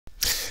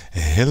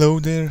Hello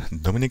there,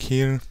 Dominic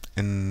here,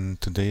 and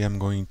today I'm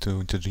going to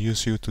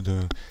introduce you to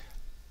the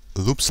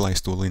loop slice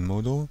tool in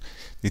Modo.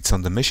 It's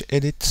on the Mesh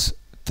Edit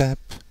tab,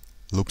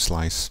 loop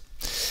slice.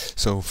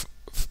 So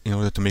in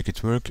order to make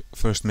it work,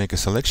 first make a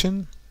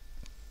selection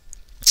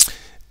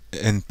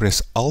and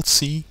press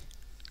Alt-C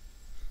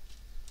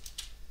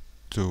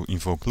to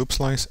invoke loop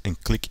slice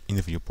and click in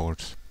the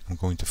viewport. I'm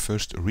going to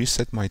first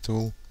reset my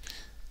tool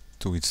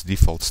to its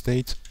default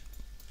state,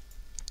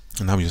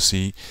 and now you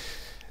see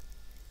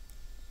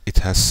it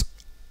has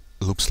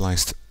loop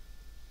sliced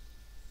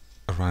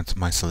around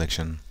my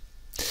selection.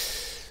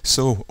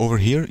 So over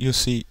here you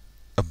see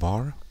a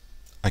bar.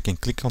 I can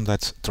click on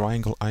that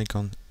triangle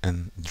icon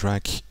and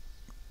drag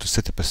to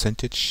set a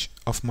percentage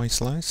of my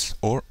slice,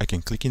 or I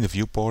can click in the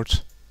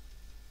viewport,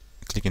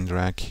 click and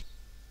drag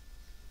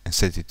and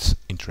set it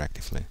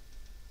interactively.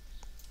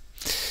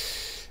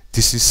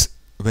 This is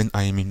when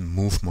I am in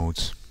move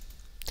mode.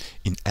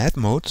 In add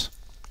mode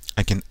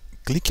I can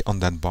click on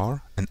that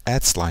bar and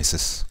add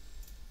slices.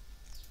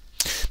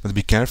 But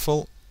be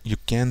careful, you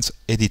can't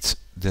edit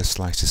the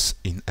slices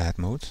in add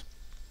mode.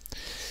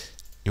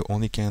 You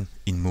only can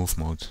in move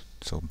mode.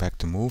 So back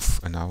to move,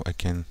 and now I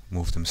can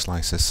move them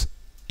slices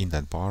in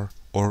that bar.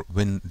 Or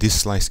when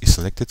this slice is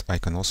selected, I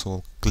can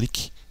also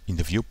click in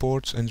the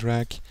viewport and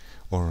drag.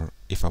 Or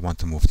if I want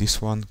to move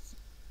this one,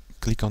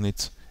 click on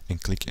it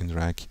and click and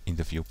drag in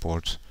the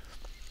viewport.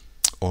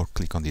 Or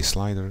click on this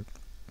slider.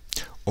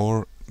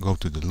 Or go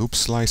to the loop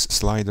slice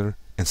slider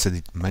and set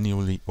it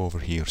manually over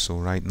here. So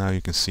right now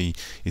you can see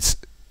it's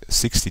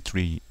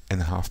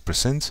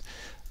 63.5%.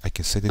 I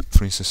can set it,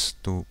 for instance,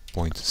 to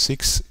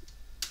 0.6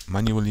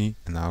 manually,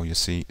 and now you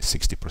see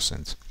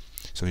 60%.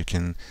 So you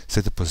can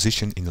set a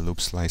position in the loop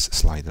slice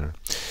slider.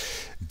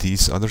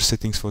 These other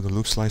settings for the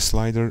loop slice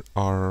slider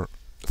are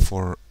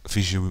for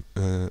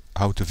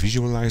how to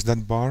visualize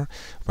that bar.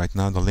 Right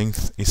now the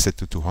length is set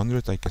to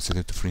 200. I can set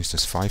it to, for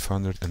instance,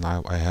 500, and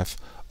now I have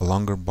a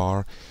longer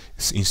bar.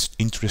 It's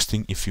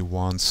interesting if you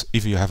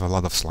have a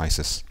lot of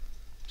slices.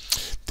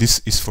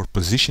 This is for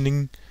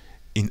positioning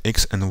in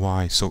X and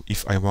Y. So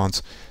if I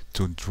want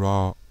to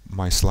draw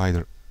my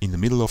slider in the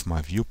middle of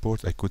my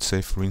viewport, I could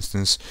say, for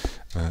instance,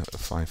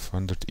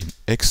 500 in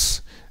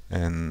X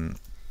and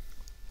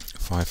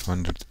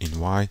 500 in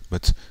Y,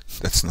 but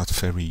that's not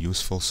very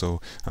useful,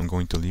 so I'm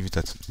going to leave it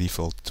at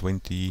default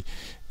 20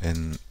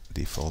 and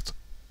default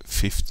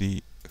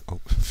 50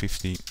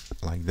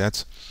 like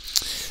that.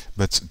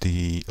 But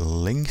the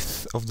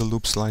length of the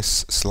loop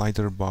slice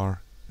slider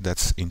bar,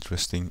 that's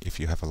interesting if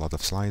you have a lot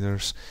of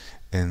sliders.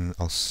 And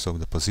also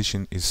the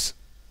position is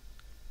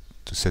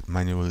to set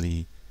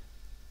manually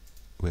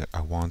where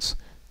I want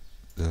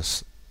the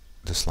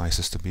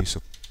slices to be,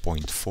 so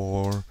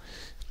 0.4.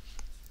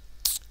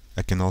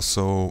 I can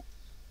also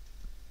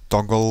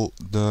toggle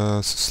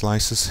the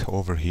slices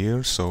over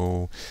here,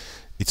 so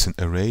it's an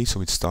array,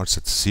 so it starts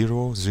at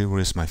 0. 0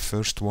 is my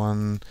first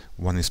one,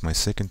 1 is my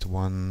second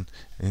one,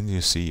 and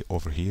you see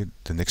over here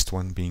the next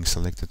one being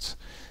selected.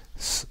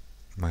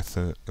 My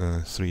 3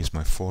 is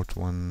my fourth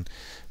one,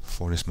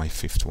 4 is my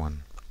fifth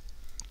one,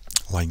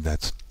 like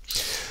that.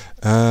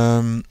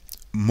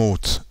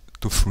 Mode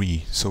to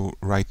free. So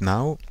right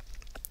now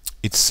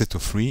it's set to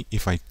free.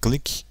 If I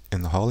click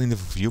and hold in the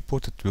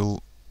viewport,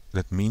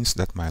 that means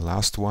that my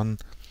last one,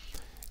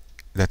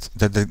 that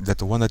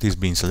the one that is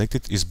being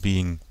selected is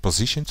being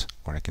positioned,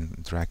 or I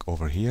can drag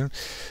over here.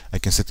 I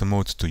can set the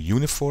mode to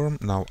uniform.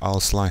 Now all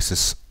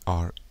slices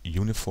are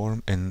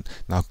uniform, and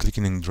now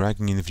clicking and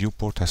dragging in the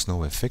viewport has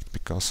no effect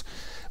because,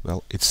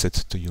 well, it's set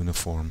to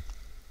uniform.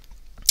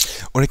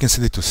 Or I can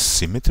set it to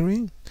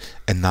symmetry,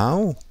 and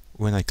now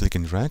when I click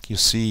and drag, you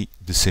see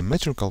the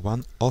symmetrical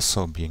one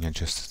also being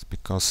adjusted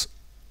because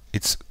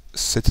it's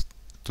set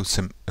to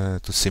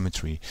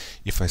symmetry.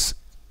 If I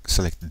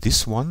select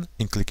this one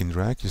and click and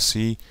drag, you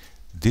see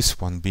this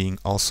one being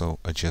also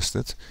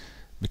adjusted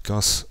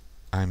because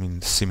I'm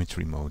in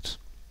symmetry mode.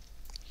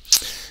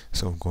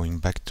 So going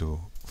back to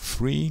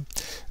free,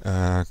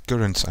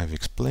 current I've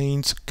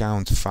explained,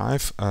 count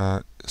 5,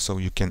 so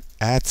you can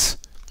add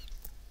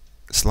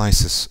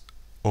slices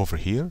over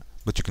here,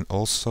 but you can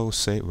also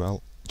say,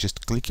 well,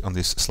 just click on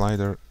this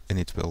slider and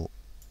it will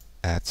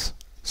add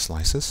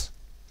slices.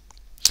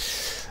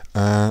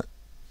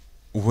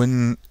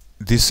 When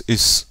this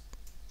is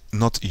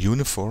not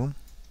uniform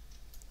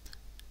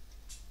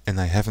and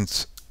I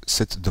haven't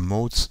set the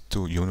mode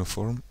to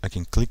uniform, I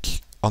can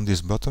click on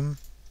this button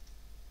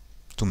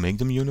to make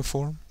them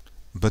uniform.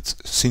 But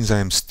since I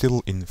am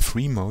still in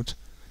free mode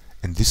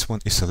and this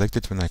one is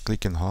selected, when I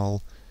click and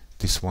hold,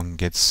 this one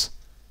gets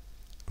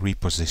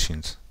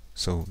repositioned.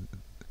 So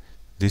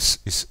this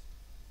is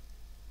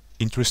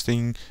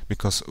interesting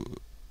because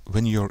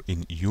when you're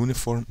in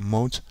uniform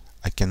mode,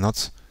 I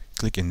cannot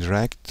click and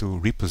drag to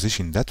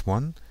reposition that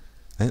one.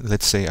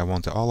 Let's say I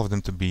want all of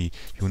them to be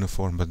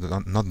uniform, but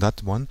not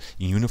that one.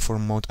 In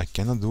uniform mode I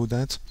cannot do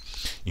that.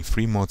 In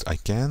free mode I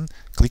can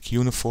click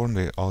uniform,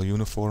 they're all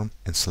uniform,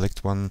 and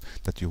select one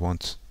that you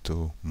want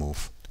to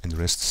move, and the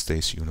rest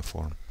stays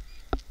uniform.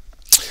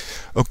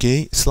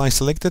 Okay, slice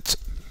selected.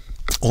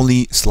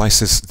 only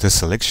slices the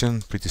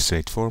selection, pretty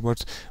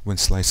straightforward. When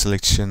slice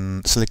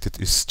selection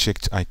selected is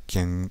checked, I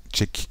can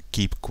check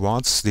keep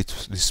quads.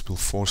 This will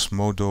force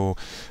modo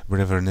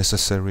wherever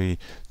necessary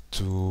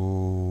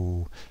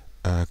to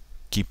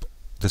keep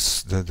the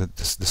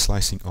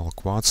slicing all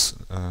quads.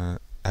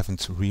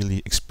 Haven't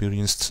really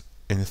experienced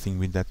anything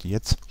with that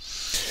yet.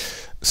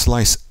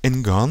 Slice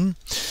n-gon.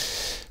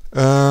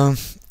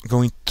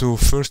 Going to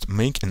first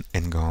make an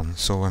n-gon.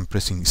 So I'm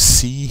pressing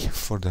C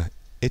for the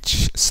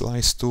edge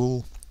slice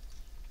tool.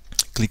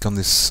 Click on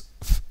this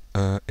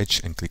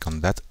edge and click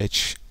on that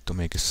edge to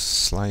make a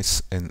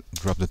slice and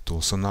drop the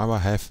tool. So now I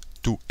have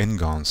two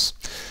n-gons.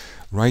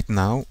 Right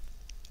now,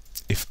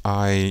 if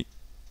I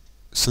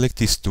select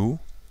these two,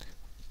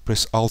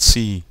 press Alt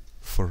C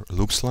for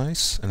loop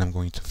slice, and I'm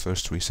going to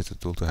first reset the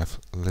tool to have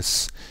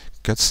less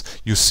cuts.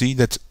 You see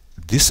that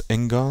this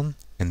n-gon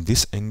and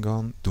this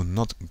n-gon do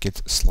not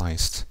get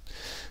sliced.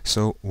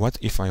 So what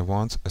if I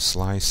want a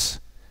slice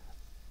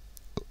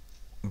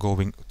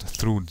going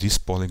through this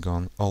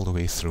polygon all the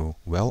way through?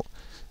 Well,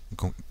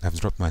 I've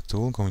dropped my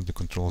tool, going to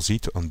Control Z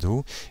to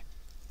undo.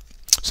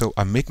 So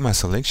I make my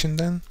selection,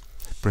 then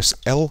press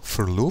L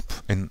for loop,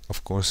 and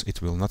of course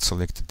it will not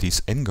select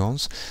these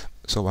n-gons.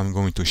 So I'm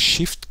going to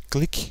shift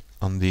click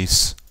on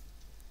these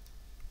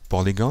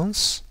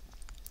polygons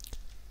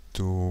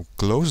to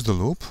close the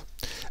loop.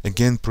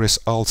 Again, press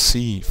Alt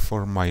C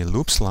for my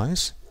loop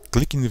slice.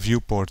 Click in the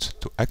viewport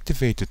to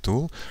activate the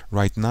tool.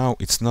 Right now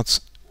it's not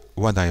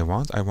what I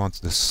want. I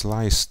want the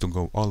slice to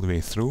go all the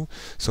way through.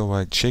 So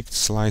I checked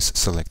slice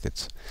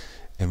selected.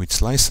 And with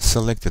slice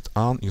selected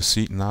on, you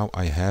see now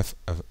I have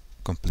a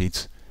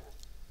complete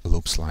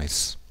loop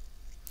slice.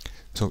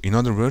 So in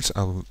other words,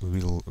 I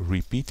will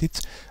repeat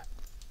it.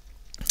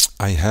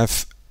 I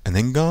have an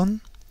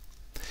n-gon.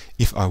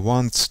 If I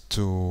want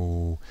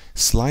to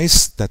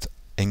slice that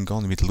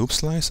n-gon with loop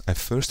slice, I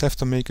first have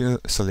to make a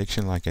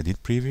selection like I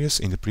did previous.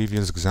 In the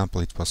previous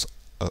example it was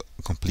a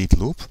complete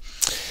loop,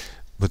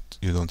 but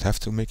you don't have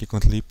to make a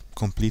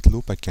complete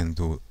loop. I can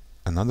do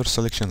another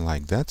selection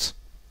like that.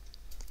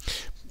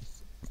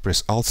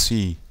 Press Alt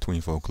C to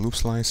invoke loop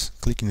slice,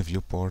 click in the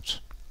viewport,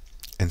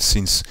 and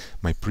since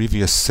my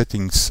previous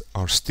settings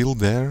are still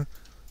there,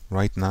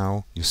 right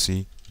now you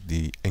see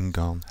the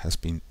n-gon has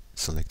been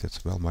selected.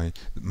 Well,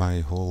 my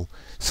whole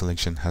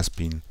selection has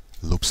been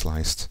loop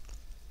sliced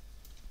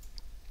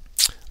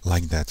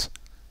like that.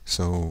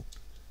 So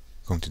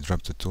I'm going to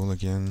drop the tool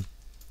again,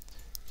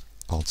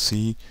 Alt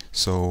C.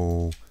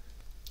 So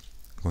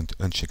I'm going to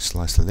uncheck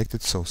slice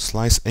selected. So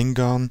slice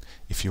n-gon.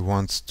 If you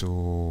want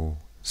to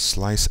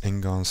slice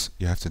n-gons,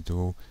 you have to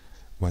do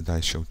what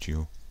I showed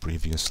you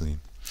previously.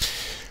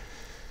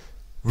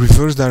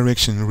 Reverse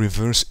direction,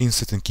 reverse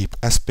inset and keep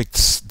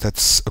aspects,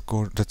 that's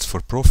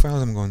for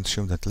profiles. I'm going to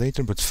show that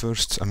later, but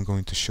first I'm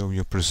going to show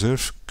you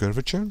preserve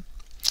curvature.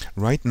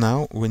 Right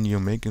now, when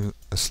you make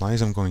a slice,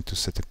 I'm going to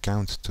set a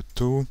count to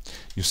 2.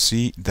 You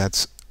see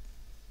that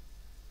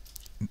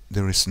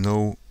there is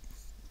no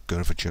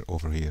curvature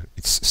over here,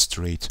 it's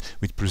straight.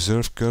 With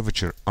preserve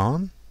curvature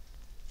on,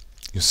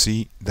 you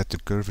see that the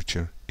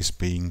curvature is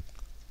being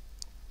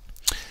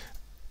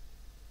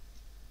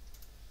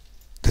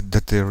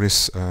that there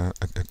is a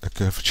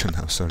curvature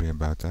now. Sorry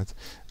about that,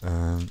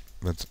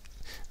 but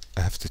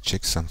I have to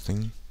check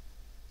something.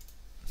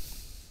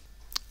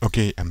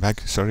 Okay, I'm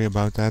back. Sorry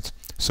about that.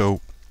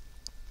 So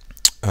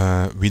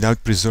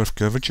without preserve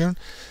curvature,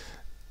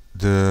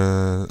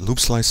 the loop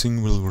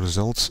slicing will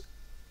result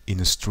in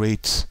a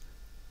straight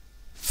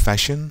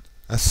fashion,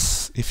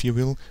 as if you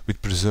will.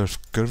 With preserve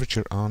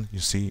curvature on, you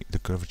see the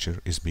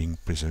curvature is being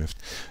preserved,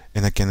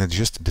 and I can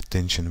adjust the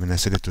tension. When I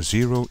set it to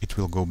 0, it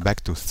will go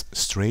back to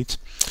straight.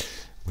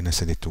 When I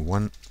set it to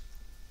 1,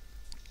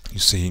 you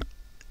see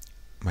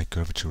my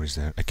curvature is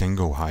there. I can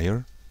go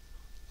higher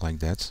like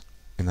that,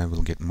 and I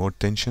will get more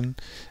tension,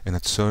 and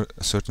at a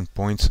certain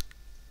point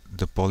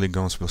the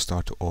polygons will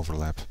start to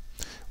overlap.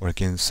 Or I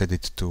can set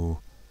it to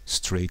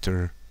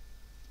straighter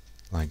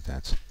like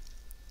that.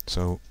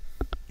 So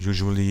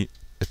usually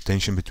a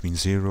tension between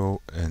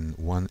 0 and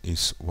 1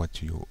 is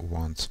what you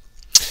want.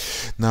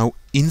 Now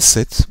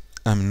inset,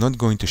 I'm not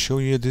going to show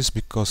you this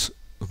because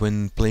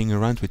when playing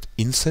around with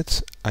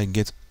inset I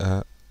get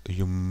a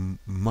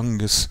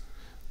humongous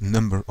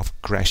number of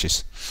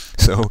crashes.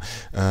 So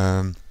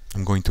I'm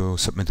going to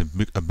submit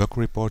a bug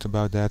report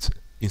about that.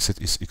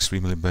 Inset is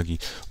extremely buggy.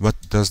 What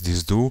does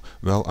this do?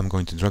 Well, I'm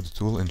going to drop the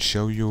tool and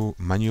show you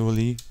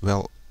manually.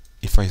 Well,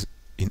 if I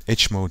in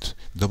edge mode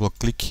double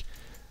click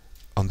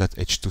on that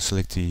edge to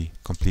select the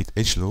complete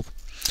edge loop,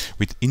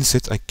 with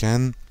inset I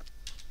can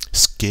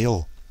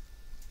scale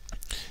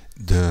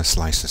the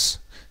slices.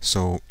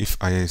 So if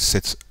I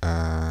set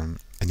an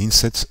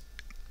inset,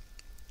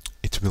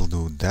 it will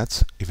do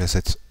that. If I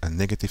set a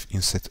negative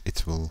inset,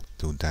 it will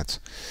do that.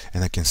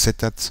 And I can set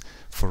that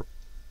for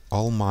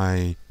all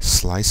my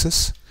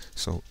slices.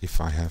 So if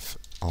I have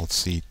Alt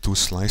C 2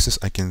 slices,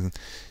 I can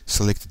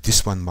select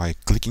this one by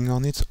clicking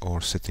on it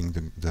or setting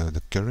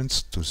the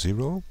current to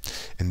 0,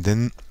 and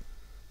then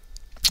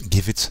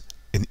give it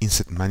an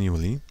inset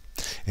manually.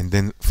 And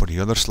then for the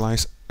other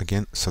slice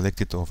again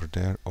select it over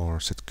there or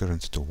set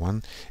current to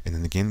 1 and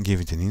then again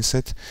give it an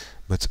inset.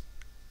 But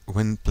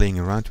when playing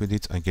around with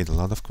it I get a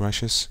lot of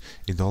crashes.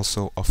 It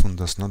also often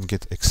does not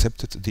get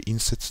accepted, the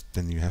inset.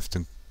 Then you have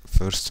to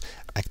first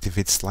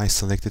activate slice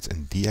selected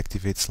and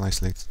deactivate slice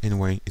selected.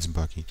 Anyway, it's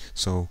buggy,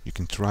 so you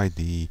can try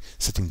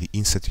setting the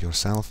inset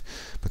yourself,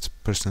 but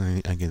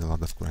personally I get a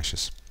lot of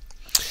crashes.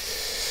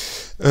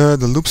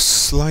 The loop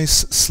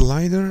slice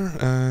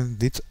slider,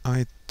 did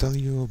I tell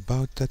you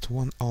about that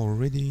one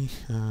already?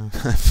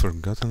 I've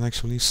forgotten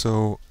actually.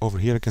 So over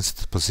here I can set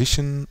the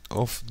position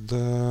of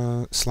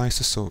the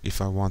slices. So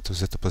if I want to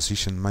set the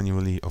position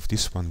manually of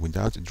this one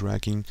without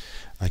dragging,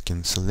 I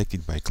can select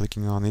it by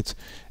clicking on it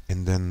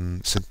and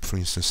then set, for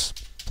instance,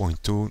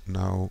 0.2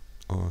 now.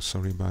 Oh,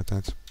 sorry about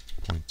that,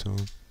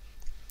 0.2.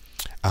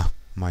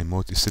 My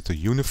mode is set to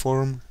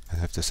uniform. I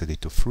have to set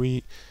it to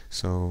 3,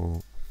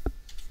 so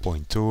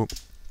 0.2.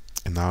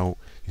 And now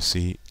you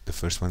see the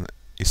first one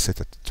is set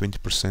at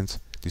 20%,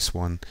 this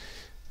one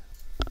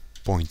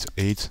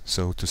 0.8.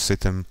 So to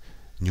set them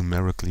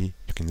numerically,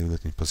 you can do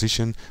that in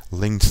position.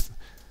 Length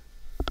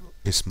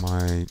is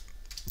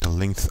the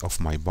length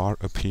of my bar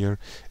up here,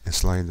 and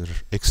slider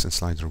X and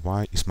slider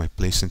Y is my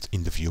placement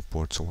in the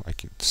viewport. So I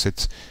can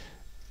set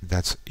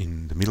that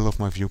in the middle of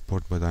my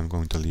viewport, but I'm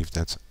going to leave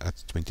that at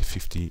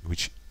 2050,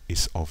 which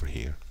is over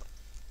here.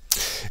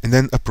 And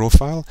then a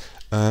profile.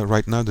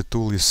 Right now the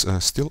tool is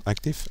still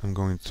active. I'm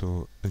going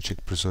to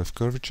uncheck preserve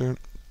curvature,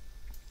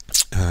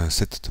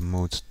 set the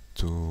mode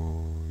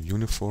to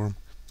uniform,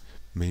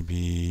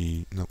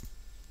 maybe no,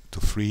 to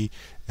 3,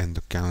 and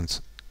the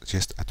count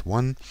just at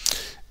 1,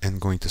 and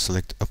going to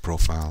select a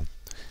profile.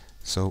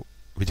 So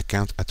with the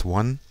count at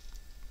 1,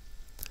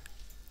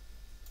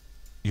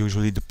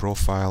 usually the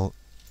profile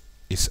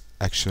is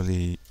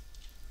actually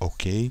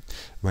okay.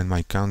 When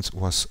my count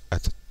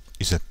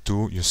is at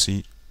 2, you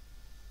see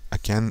I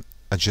can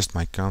adjust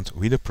my count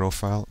with a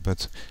profile,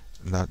 but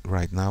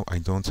right now I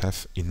don't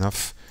have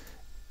enough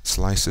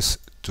slices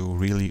to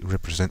really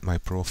represent my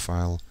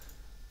profile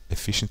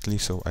efficiently,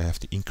 so I have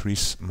to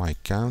increase my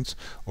count.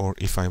 Or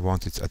if I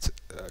want it at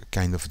a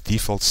kind of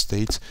default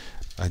state,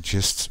 I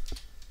just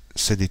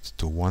set it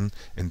to 1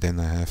 and then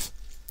I have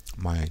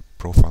my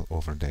profile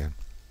over there.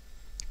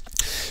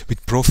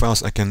 With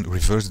profiles I can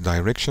reverse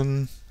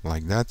direction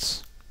like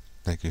that,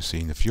 like you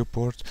see in the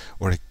viewport,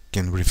 or I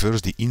can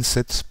reverse the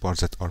inset.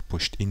 Parts that are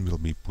pushed in will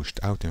be pushed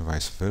out and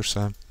vice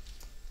versa.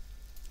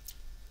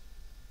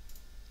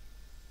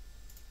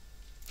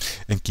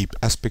 And keep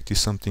aspect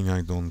is something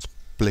I don't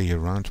play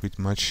around with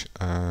much.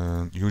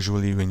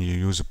 Usually when you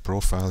use a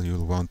profile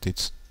you'll want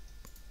it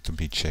to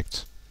be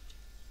checked.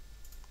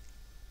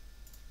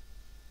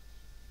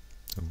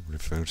 So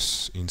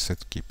reverse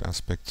inset, keep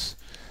aspect.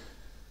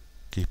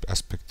 Keep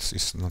aspects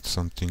is not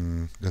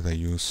something that I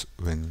use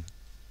when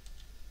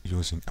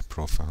using a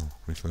profile.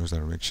 Reverse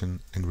direction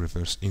and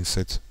reverse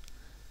inset,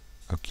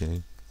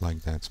 okay,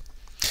 like that.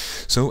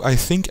 So I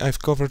think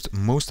I've covered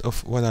most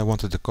of what I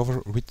wanted to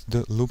cover with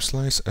the loop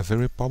slice. A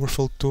very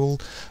powerful tool.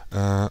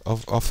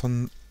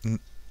 Often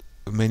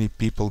many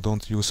people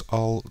don't use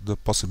all the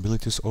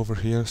possibilities over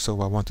here,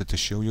 so I wanted to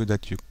show you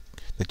that you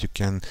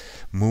can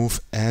move,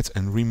 add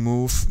and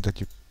remove,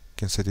 that you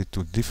can set it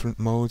to different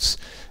modes,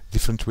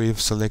 different way of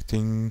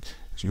selecting,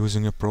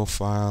 using a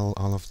profile,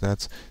 all of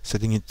that,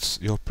 setting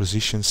your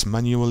positions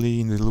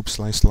manually in the loop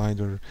slice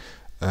slider,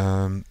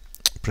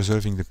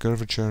 preserving the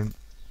curvature,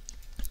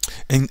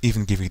 and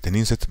even giving it an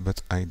inset,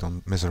 but I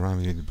don't mess around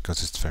with it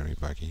because it's very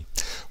buggy.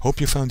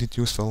 Hope you found it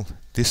useful.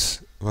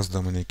 This was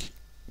Dominic.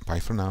 Bye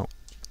for now.